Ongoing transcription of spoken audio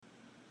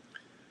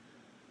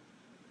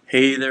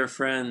Hey there,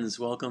 friends.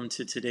 Welcome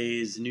to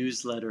today's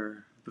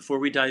newsletter. Before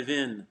we dive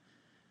in,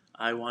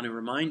 I want to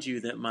remind you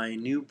that my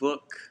new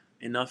book,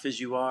 Enough As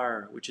You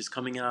Are, which is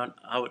coming out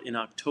in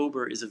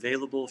October, is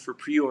available for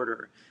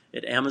pre-order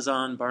at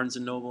Amazon, Barnes &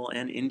 Noble,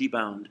 and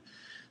IndieBound.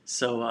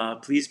 So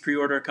please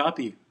pre-order a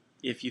copy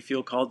if you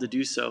feel called to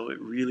do so.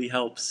 It really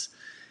helps,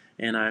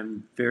 and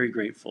I'm very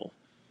grateful.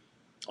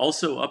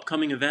 Also,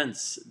 upcoming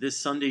events. This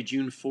Sunday,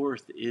 June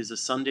 4th, is a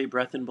Sunday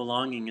Breath and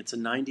Belonging. It's a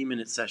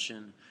 90-minute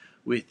session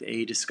with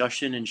a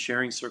discussion and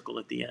sharing circle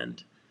at the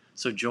end.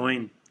 So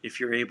join if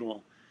you're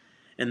able.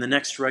 And the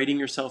next Writing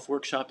Yourself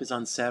workshop is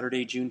on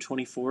Saturday, June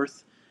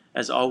 24th.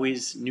 As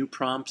always, new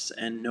prompts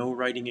and no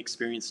writing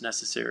experience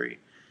necessary.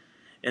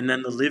 And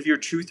then the Live Your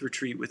Truth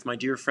retreat with my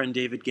dear friend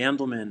David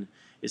Gandelman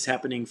is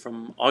happening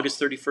from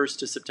August 31st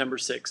to September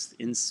 6th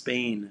in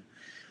Spain.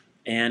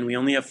 And we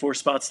only have 4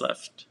 spots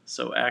left,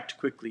 so act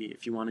quickly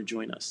if you want to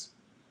join us.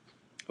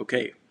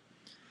 Okay.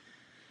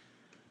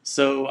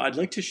 So I'd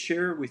like to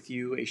share with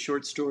you a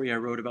short story I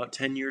wrote about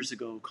 10 years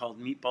ago called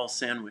Meatball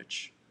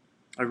Sandwich.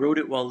 I wrote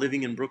it while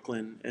living in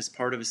Brooklyn as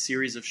part of a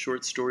series of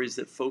short stories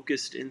that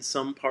focused in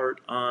some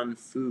part on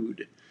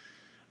food.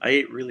 I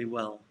ate really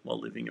well while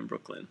living in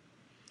Brooklyn.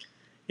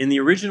 In the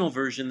original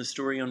version, the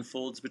story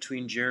unfolds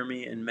between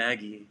Jeremy and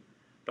Maggie,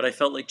 but I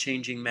felt like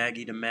changing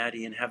Maggie to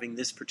Maddie and having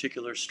this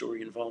particular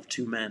story involve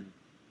 2 men.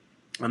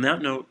 On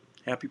that note,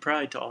 happy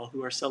Pride to all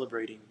who are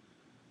celebrating.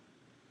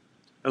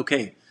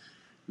 Okay.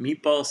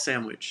 Meatball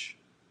Sandwich.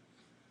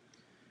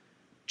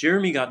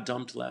 Jeremy got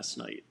dumped last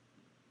night,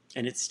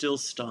 and it still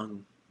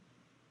stung.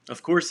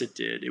 Of course it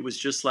did. It was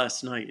just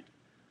last night.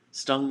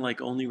 Stung like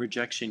only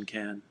rejection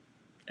can.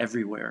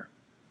 Everywhere.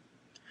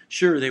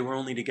 Sure, they were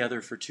only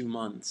together for 2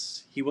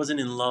 months. He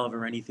wasn't in love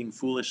or anything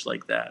foolish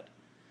like that.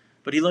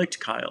 But he liked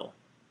Kyle.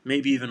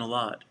 Maybe even a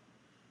lot.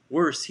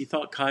 Worse, he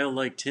thought Kyle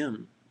liked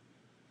him.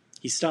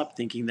 He stopped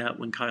thinking that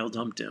when Kyle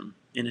dumped him,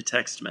 in a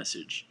text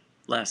message,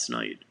 last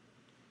night.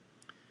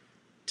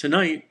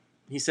 Tonight,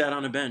 he sat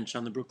on a bench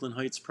on the Brooklyn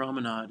Heights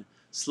promenade,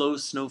 slow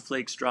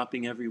snowflakes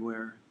dropping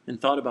everywhere, and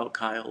thought about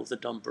Kyle, the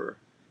dumper.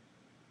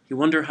 He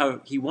wondered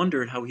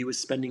how he was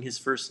spending his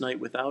first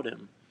night without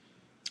him.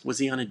 Was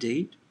he on a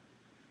date?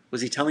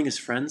 Was he telling his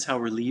friends how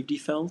relieved he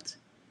felt?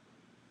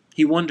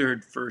 He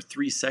wondered for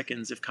 3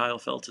 seconds if Kyle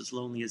felt as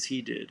lonely as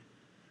he did.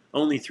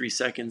 Only 3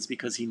 seconds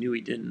because he knew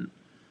he didn't.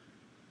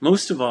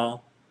 Most of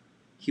all,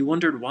 he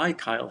wondered why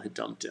Kyle had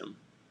dumped him.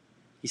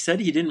 He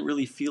said he didn't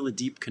really feel a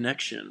deep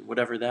connection,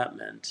 whatever that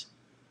meant.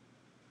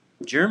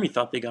 Jeremy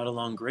thought they got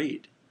along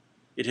great.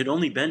 It had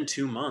only been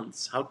 2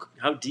 months.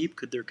 How deep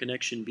could their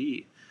connection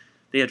be?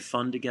 They had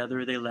fun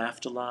together, they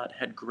laughed a lot,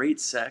 had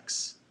great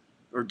sex.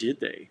 Or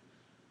did they?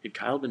 Had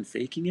Kyle been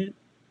faking it?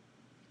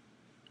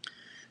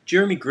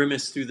 Jeremy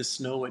grimaced through the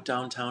snow at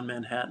downtown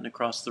Manhattan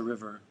across the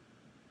river.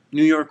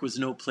 New York was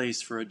no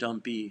place for a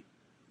dumpee.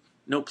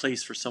 No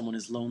place for someone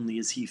as lonely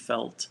as he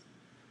felt.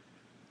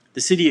 The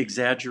city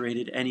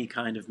exaggerated any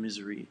kind of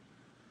misery.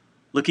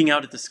 Looking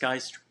out at the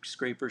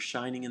skyscraper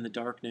shining in the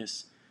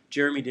darkness,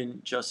 Jeremy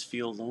didn't just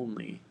feel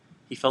lonely.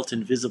 He felt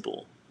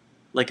invisible,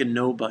 like a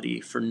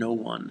nobody for no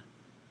one.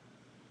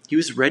 He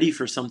was ready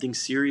for something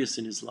serious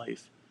in his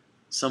life.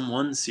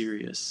 Someone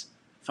serious,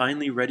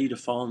 finally ready to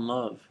fall in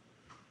love.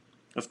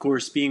 Of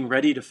course, being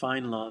ready to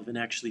find love and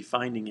actually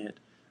finding it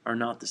are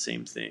not the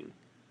same thing.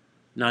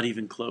 Not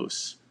even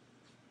close.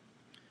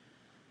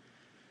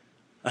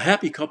 A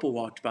happy couple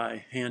walked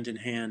by, hand in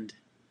hand.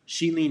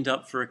 She leaned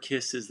up for a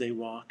kiss as they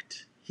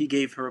walked. He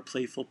gave her a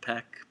playful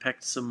peck,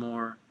 pecked some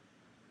more.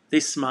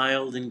 They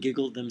smiled and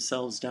giggled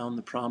themselves down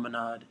the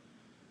promenade.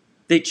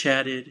 They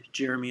chatted,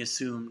 Jeremy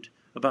assumed,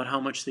 about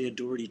how much they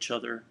adored each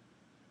other.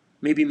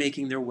 Maybe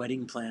making their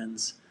wedding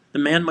plans. The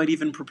man might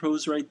even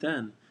propose right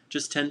then,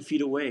 just 10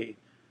 feet away,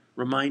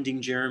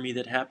 reminding Jeremy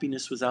that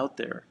happiness was out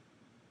there,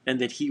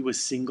 and that he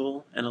was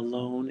single and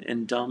alone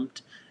and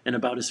dumped and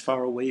about as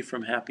far away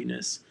from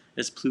happiness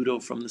as Pluto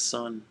from the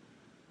sun.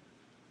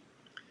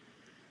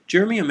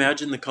 Jeremy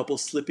imagined the couple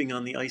slipping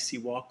on the icy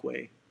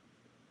walkway.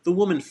 The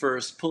woman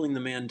first, pulling the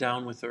man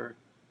down with her,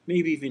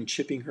 maybe even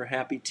chipping her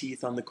happy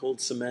teeth on the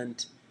cold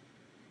cement.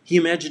 He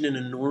imagined an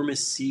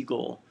enormous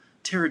seagull,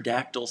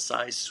 pterodactyl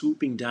size,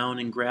 swooping down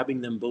and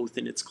grabbing them both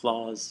in its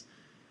claws,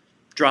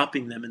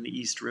 dropping them in the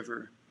East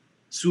River,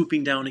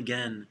 swooping down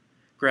again,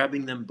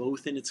 grabbing them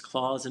both in its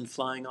claws and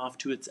flying off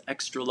to its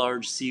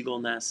extra-large seagull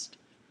nest,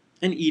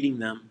 and eating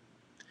them.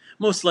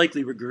 Most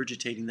likely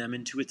regurgitating them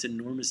into its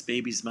enormous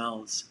babies'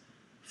 mouths.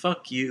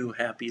 Fuck you,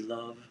 happy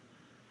love.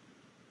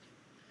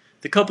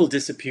 The couple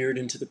disappeared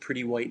into the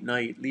pretty white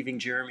night, leaving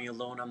Jeremy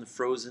alone on the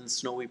frozen,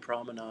 snowy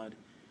promenade.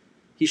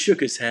 He shook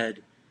his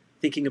head,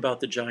 thinking about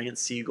the giant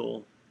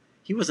seagull.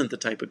 He wasn't the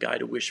type of guy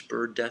to wish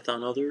bird death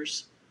on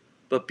others.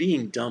 But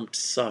being dumped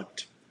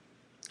sucked.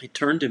 It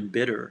turned him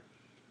bitter.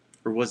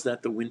 Or was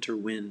that the winter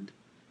wind?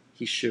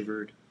 He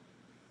shivered.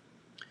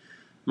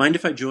 Mind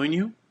if I join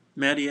you?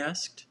 Maddie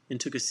asked,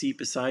 and took a seat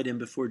beside him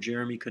before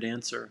Jeremy could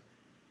answer.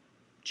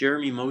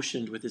 Jeremy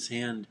motioned with his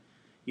hand.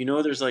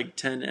 There's like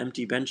 10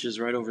 empty benches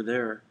right over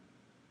there.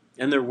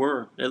 And there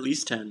were, at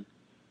least 10.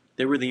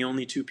 They were the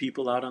only two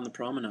people out on the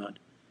promenade.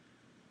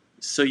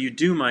 So you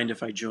do mind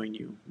if I join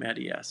you?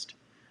 Maddie asked.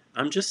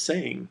 I'm just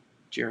saying,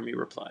 Jeremy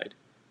replied.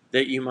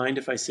 That you mind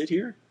if I sit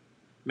here?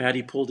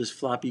 Maddie pulled his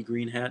floppy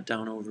green hat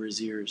down over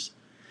his ears.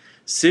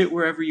 Sit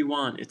wherever you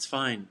want, it's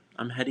fine.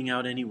 I'm heading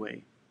out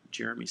anyway,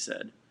 Jeremy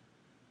said.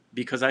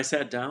 Because I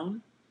sat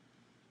down?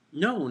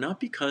 No, not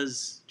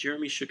because,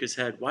 Jeremy shook his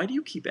head. Why do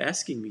you keep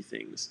asking me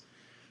things?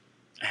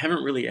 I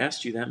haven't really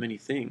asked you that many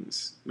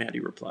things,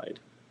 Maddie replied.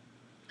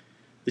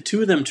 The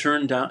two of them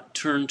turned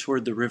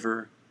toward the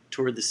river,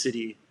 toward the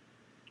city.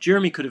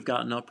 Jeremy could have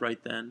gotten up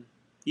right then,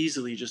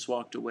 easily just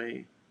walked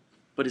away.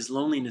 But his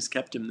loneliness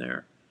kept him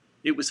there.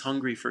 It was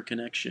hungry for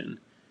connection.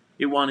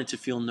 It wanted to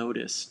feel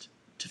noticed,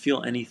 to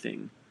feel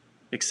anything,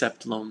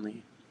 except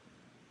lonely.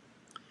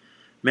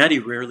 Maddie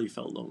rarely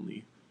felt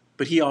lonely,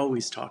 but he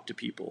always talked to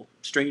people,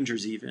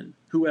 strangers even,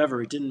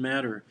 whoever, it didn't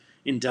matter,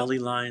 in deli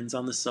lines,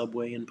 on the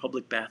subway, in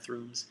public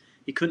bathrooms.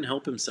 He couldn't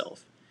help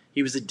himself.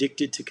 He was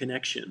addicted to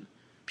connection.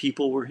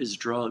 People were his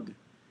drug.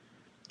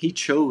 He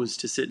chose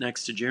to sit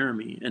next to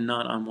Jeremy and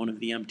not on one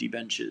of the empty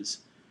benches.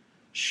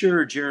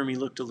 Sure, Jeremy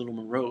looked a little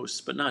morose,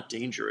 but not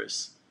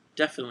dangerous.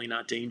 Definitely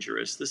not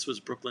dangerous. This was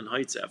Brooklyn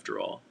Heights, after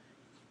all.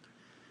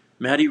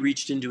 Maddie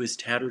reached into his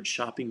tattered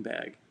shopping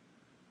bag.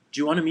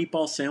 Do you want a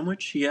meatball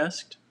sandwich? He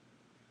asked.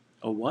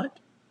 A what?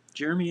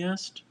 Jeremy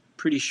asked.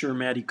 Pretty sure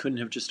Maddie couldn't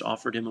have just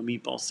offered him a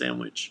meatball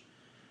sandwich.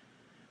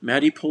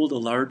 Maddie pulled a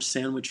large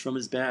sandwich from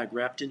his bag,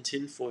 wrapped in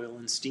tin foil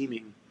and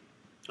steaming.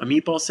 A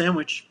meatball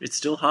sandwich. It's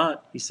still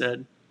hot, he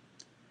said.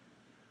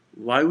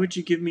 Why would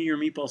you give me your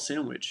meatball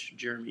sandwich?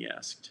 Jeremy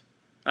asked.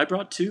 I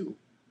brought two,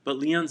 but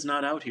Leon's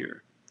not out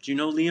here. Do you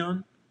know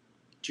Leon?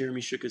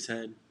 Jeremy shook his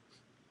head.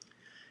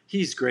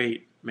 He's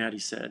great, Maddie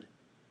said.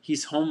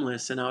 He's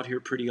homeless and out here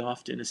pretty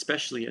often,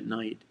 especially at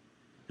night.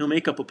 He'll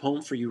make up a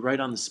poem for you right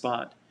on the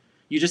spot.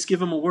 You just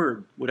give him a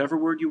word, whatever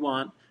word you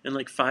want, and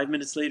like 5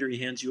 minutes later he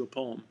hands you a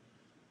poem.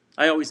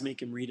 I always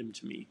make him read them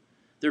to me.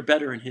 They're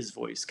better in his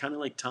voice, kind of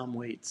like Tom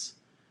Waits.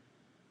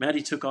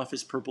 Maddie took off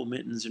his purple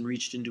mittens and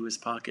reached into his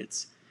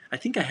pockets. I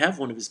think I have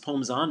one of his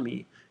poems on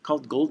me,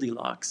 called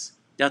Goldilocks.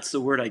 That's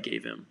the word I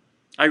gave him.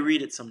 I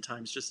read it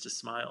sometimes just to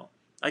smile.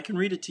 I can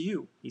read it to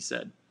you, he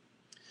said.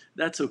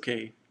 That's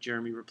okay,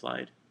 Jeremy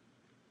replied.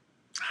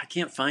 I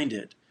can't find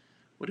it.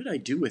 What did I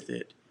do with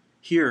it?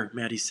 Here,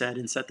 Maddie said,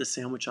 and set the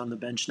sandwich on the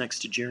bench next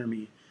to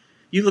Jeremy.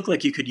 You look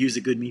like you could use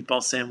a good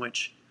meatball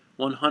sandwich.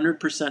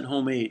 100%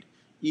 homemade,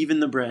 even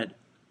the bread.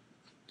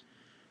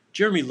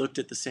 Jeremy looked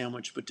at the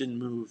sandwich but didn't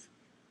move.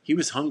 He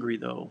was hungry,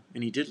 though,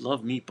 and he did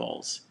love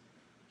meatballs.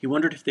 He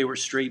wondered if they were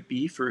straight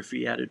beef or if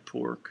he added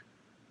pork.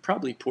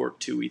 Probably pork,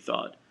 too, he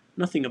thought.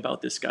 Nothing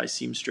about this guy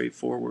seemed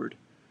straightforward.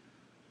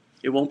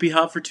 It won't be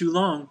hot for too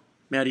long,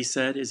 Maddie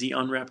said as he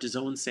unwrapped his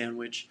own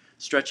sandwich,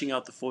 stretching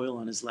out the foil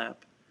on his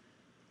lap.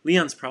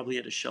 Leon's probably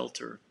at a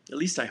shelter. At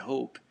least I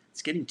hope.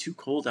 It's getting too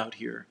cold out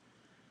here.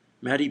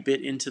 Maddie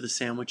bit into the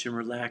sandwich and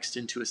relaxed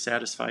into a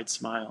satisfied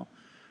smile.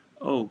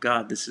 Oh,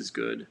 God, this is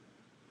good.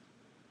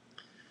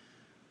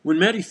 When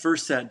Maddie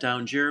first sat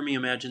down, Jeremy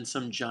imagined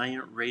some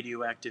giant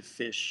radioactive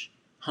fish,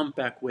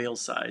 humpback whale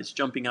size,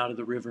 jumping out of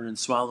the river and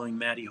swallowing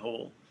Maddie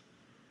whole.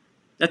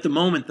 At the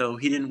moment, though,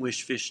 he didn't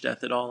wish fish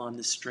death at all on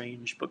this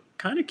strange but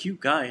kind of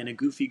cute guy in a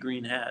goofy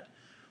green hat,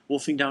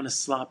 wolfing down a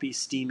sloppy,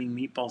 steaming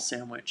meatball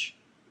sandwich.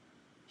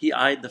 He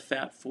eyed the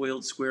fat,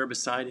 foiled square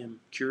beside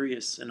him,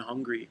 curious and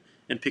hungry,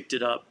 and picked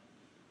it up.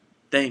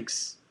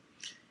 Thanks,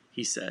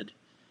 he said.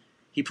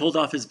 He pulled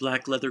off his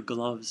black leather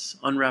gloves,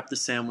 unwrapped the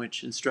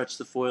sandwich, and stretched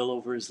the foil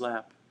over his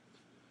lap.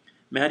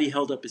 Maddie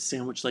held up his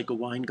sandwich like a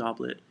wine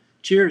goblet.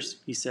 Cheers,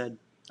 he said.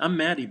 I'm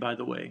Maddie, by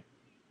the way.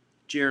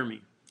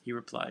 Jeremy, he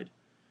replied.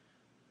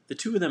 The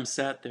two of them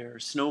sat there,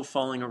 snow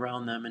falling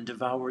around them, and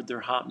devoured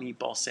their hot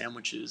meatball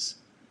sandwiches.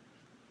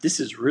 This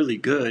is really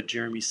good,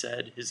 Jeremy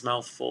said, his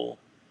mouth full.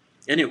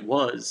 And it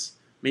was.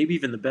 Maybe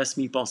even the best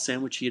meatball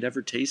sandwich he had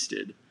ever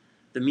tasted.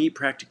 The meat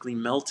practically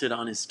melted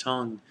on his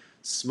tongue,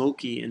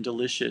 smoky and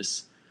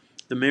delicious.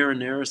 The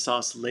marinara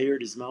sauce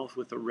layered his mouth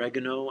with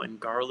oregano and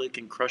garlic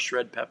and crushed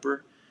red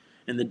pepper,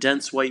 and the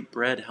dense white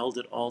bread held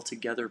it all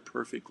together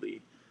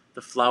perfectly,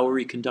 the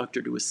floury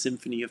conductor to a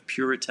symphony of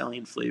pure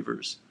Italian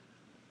flavors.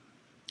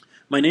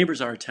 My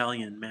neighbors are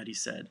Italian, Maddie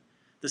said.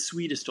 The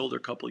sweetest older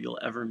couple you'll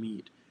ever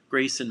meet,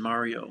 Grace and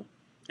Mario.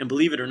 And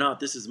believe it or not,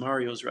 this is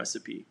Mario's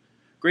recipe.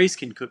 Grace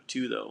can cook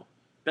too, though.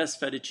 Best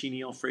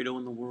fettuccine alfredo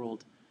in the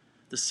world.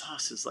 The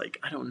sauce is like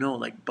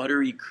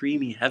buttery,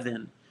 creamy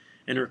heaven,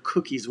 and her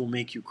cookies will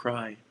make you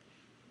cry.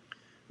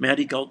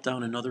 Maddie gulped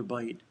down another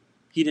bite.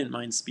 He didn't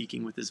mind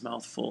speaking with his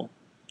mouth full.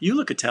 You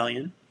look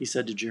Italian, he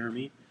said to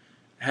Jeremy.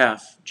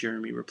 Half,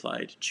 Jeremy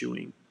replied,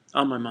 chewing.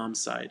 On my mom's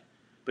side,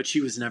 but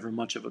she was never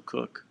much of a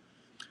cook.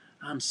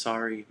 I'm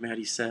sorry,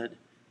 Maddie said.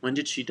 When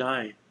did she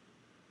die?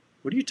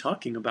 What are you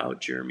talking about,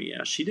 Jeremy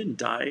asked. She didn't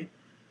die.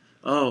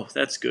 Oh,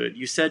 that's good.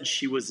 You said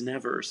she was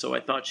never, so I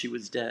thought she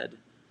was dead.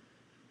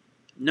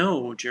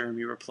 No,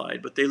 Jeremy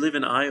replied, but they live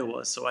in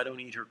Iowa, so I don't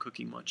eat her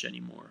cooking much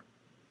anymore.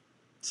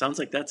 Sounds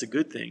like that's a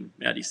good thing,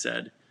 Maddie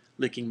said,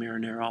 licking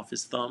marinara off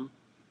his thumb.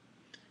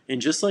 And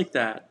just like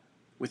that,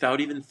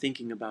 Without even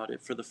thinking about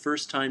it, for the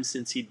first time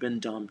since he'd been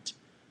dumped,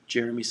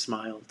 Jeremy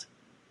smiled.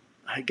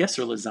 I guess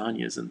her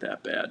lasagna isn't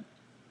that bad.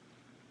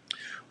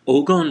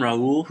 Olga and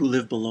Raul, who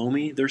live below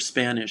me, they're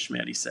Spanish,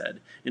 Maddie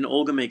said, and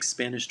Olga makes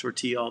Spanish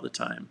tortilla all the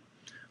time.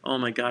 Oh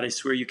my God, I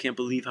swear you can't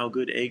believe how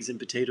good eggs and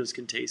potatoes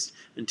can taste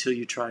until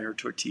you try her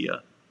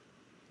tortilla.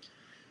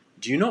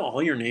 Do you know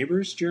all your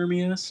neighbors?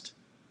 Jeremy asked.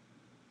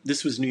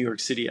 This was New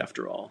York City,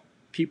 after all.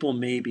 People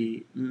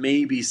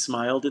maybe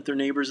smiled at their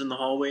neighbors in the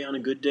hallway on a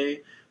good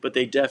day, but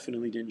they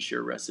definitely didn't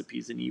share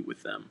recipes and eat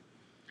with them.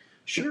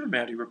 Sure,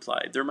 Maddie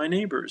replied. They're my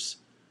neighbors.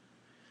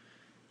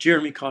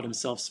 Jeremy caught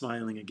himself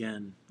smiling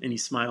again, and he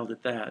smiled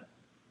at that.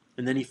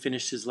 And then he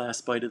finished his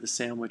last bite of the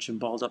sandwich and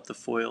balled up the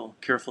foil,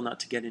 careful not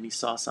to get any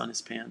sauce on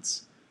his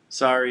pants.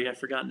 Sorry, I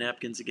forgot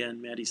napkins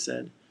again, Maddie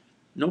said.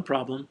 No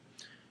problem.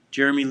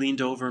 Jeremy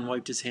leaned over and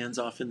wiped his hands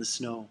off in the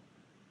snow.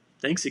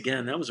 Thanks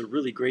again, that was a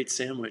really great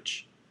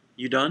sandwich.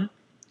 You done?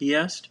 He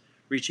asked,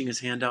 reaching his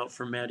hand out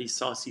for Maddie's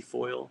saucy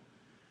foil.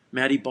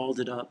 Maddie balled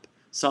it up.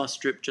 Sauce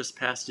dripped just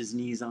past his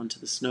knees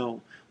onto the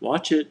snow.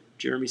 Watch it,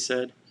 Jeremy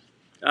said.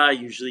 I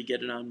usually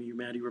get it on me,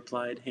 Maddie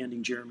replied,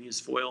 handing Jeremy his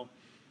foil.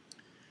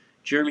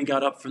 Jeremy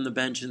got up from the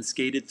bench and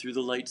skated through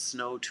the light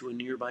snow to a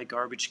nearby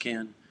garbage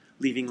can,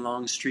 leaving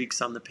long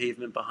streaks on the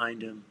pavement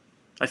behind him.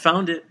 I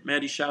found it,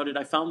 Maddie shouted.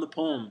 I found the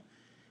poem.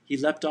 He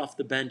leapt off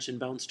the bench and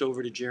bounced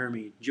over to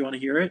Jeremy. Do you want to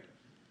hear it?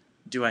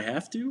 Do I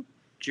have to?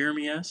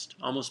 Jeremy asked,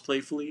 almost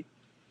playfully.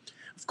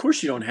 Of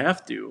course you don't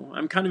have to.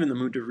 I'm kind of in the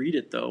mood to read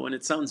it, though, and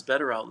it sounds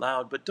better out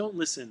loud, but don't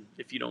listen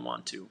if you don't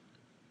want to.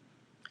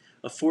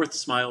 A fourth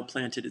smile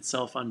planted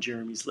itself on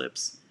Jeremy's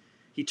lips.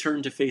 He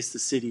turned to face the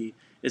city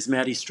as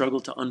Maddie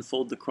struggled to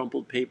unfold the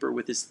crumpled paper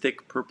with his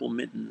thick purple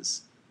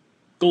mittens.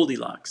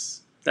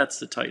 Goldilocks. That's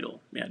the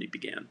title, Maddie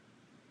began.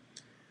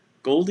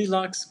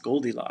 Goldilocks,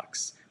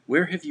 Goldilocks,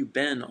 where have you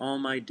been all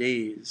my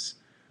days?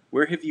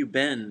 Where have you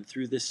been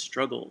through this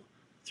struggle,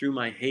 through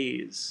my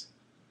haze?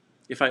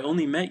 If I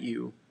only met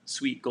you,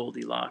 sweet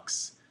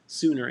Goldilocks,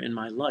 sooner in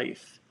my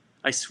life,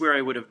 I swear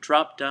I would have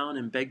dropped down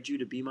and begged you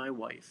to be my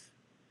wife.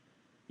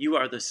 You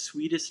are the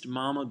sweetest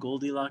Mama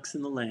Goldilocks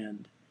in the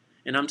land,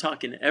 and I'm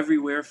talking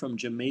everywhere from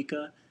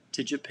Jamaica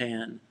to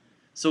Japan.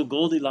 So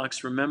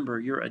Goldilocks, remember,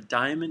 you're a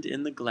diamond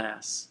in the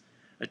glass,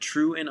 a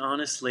true and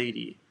honest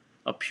lady,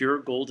 a pure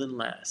golden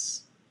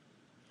lass.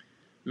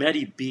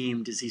 Maddie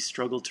beamed as he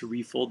struggled to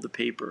refold the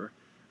paper.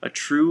 A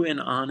true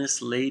and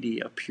honest lady,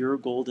 a pure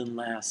golden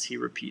lass, he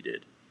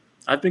repeated.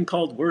 I've been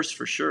called worse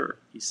for sure,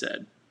 he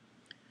said.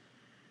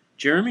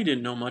 Jeremy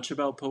didn't know much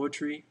about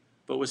poetry,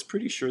 but was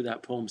pretty sure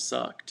that poem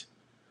sucked.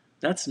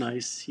 That's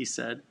nice, he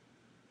said.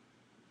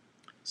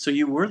 So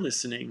you were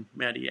listening,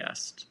 Maddie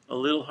asked. A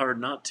little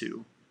hard not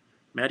to.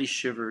 Maddie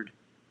shivered.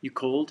 You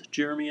cold?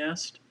 Jeremy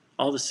asked.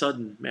 All of a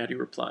sudden, Maddie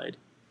replied.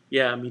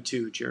 Yeah, me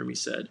too, Jeremy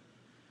said.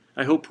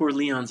 I hope poor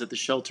Leon's at the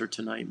shelter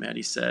tonight,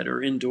 Maddie said,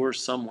 or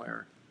indoors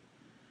somewhere.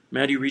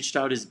 Maddie reached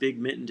out his big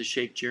mitten to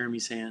shake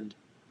Jeremy's hand.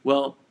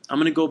 Well, I'm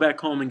going to go back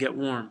home and get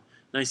warm.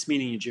 Nice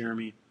meeting you,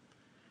 Jeremy.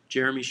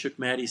 Jeremy shook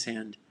Maddie's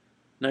hand.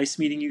 Nice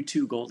meeting you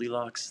too,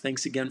 Goldilocks.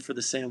 Thanks again for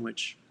the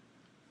sandwich.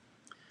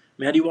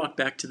 Maddie walked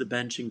back to the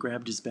bench and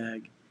grabbed his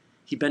bag.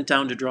 He bent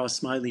down to draw a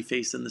smiley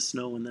face in the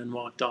snow and then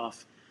walked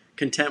off,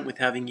 content with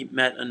having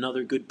met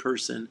another good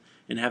person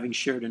and having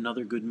shared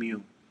another good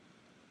meal.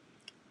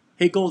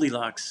 Hey,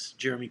 Goldilocks,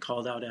 Jeremy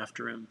called out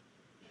after him.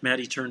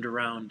 Maddie turned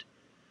around.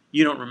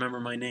 You don't remember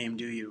my name,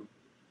 do you?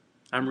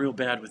 I'm real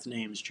bad with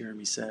names,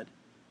 Jeremy said.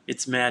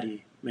 It's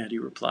Maddie, Maddie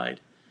replied.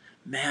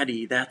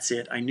 Maddie, that's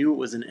it. I knew it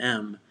was an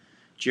M.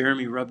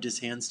 Jeremy rubbed his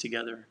hands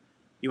together.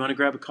 You want to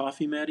grab a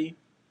coffee, Maddie?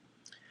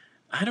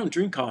 I don't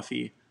drink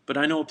coffee, but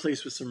I know a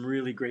place with some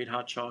really great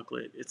hot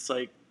chocolate. It's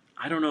like,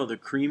 I don't know, the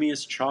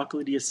creamiest,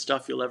 chocolatiest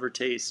stuff you'll ever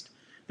taste.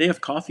 They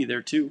have coffee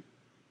there, too.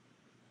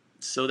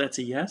 So that's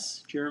a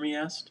yes? Jeremy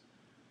asked.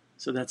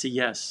 So that's a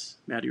yes,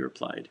 Maddie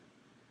replied.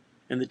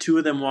 And the two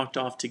of them walked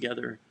off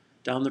together,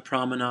 down the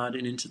promenade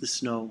and into the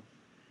snow.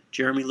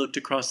 Jeremy looked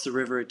across the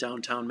river at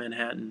downtown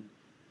Manhattan.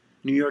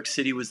 New York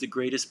City was the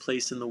greatest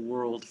place in the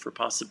world for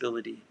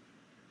possibility,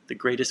 the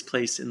greatest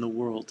place in the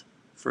world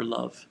for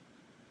love.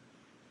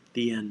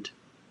 The end.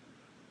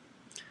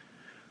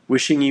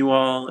 Wishing you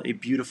all a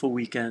beautiful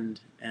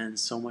weekend and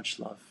so much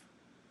love.